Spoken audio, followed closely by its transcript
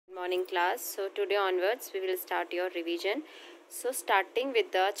Morning class. So today onwards we will start your revision. So starting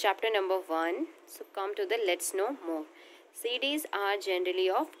with the chapter number 1. So come to the let's know more. CDs are generally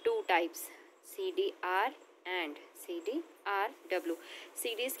of two types, CDR and CDRW.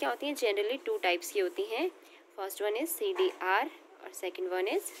 CDs क्या होती हैं? Generally two types की होती हैं. First one is CDR और second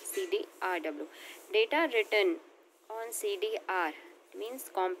one is CDRW. Data written on CDR means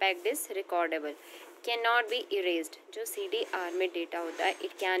compact disc recordable, cannot be erased. जो CDR में data होता है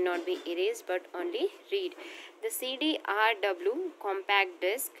it cannot be erased but only read. The CDRW compact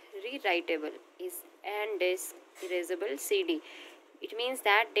disc rewritable is and disc erasable CD. It means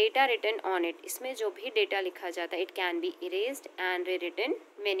that data written on it, इसमें जो भी data लिखा जाता है it can be erased and rewritten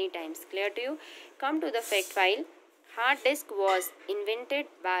many times. Clear to you? Come to the fact file. Hard disk was invented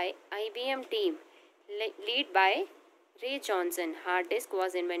by IBM team lead by Ray Johnson. Hard disk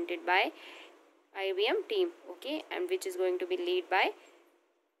was invented by IBM team, okay, and which is going to be led by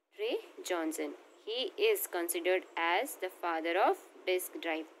Ray Johnson. He is considered as the father of disk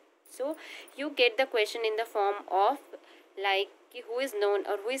drive. So you get the question in the form of like who is known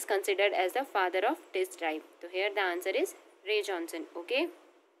or who is considered as the father of disk drive. So here the answer is Ray Johnson, okay.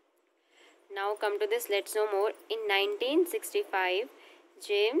 Now come to this, let's know more. In 1965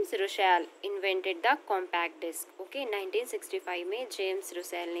 James Russell invented the compact disc. Okay, 1965 में James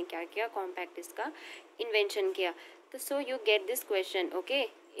Russell ने क्या किया? Compact disc का invention किया. तो so you get this question, okay,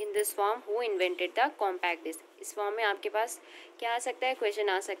 in this form who invented the compact disc. इस form में आपके पास क्या आ सकता है? क्वेश्चन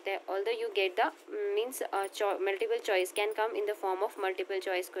आ सकता है. Although you get the means multiple choice can come in the form of multiple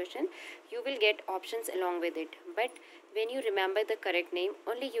choice question. You will get options along with it, but when you remember the correct name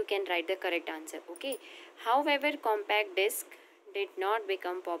only you can write the correct answer, okay. However, compact disc did not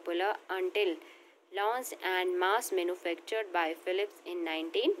become popular until launched and mass manufactured by Philips in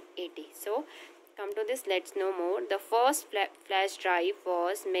 1980. So come to this, let's know more. The first flash drive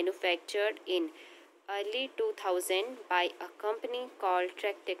was manufactured in early 2000 by a company called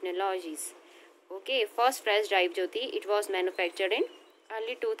Trek Technologies. Okay, first flash drive जो थी it was manufactured in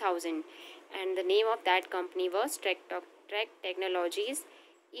early 2000 and the name of that company was Trek Technologies.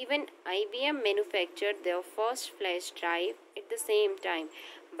 Even IBM manufactured their first flash drive at the same time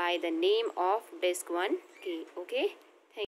by the name of Disk 1K. Okay.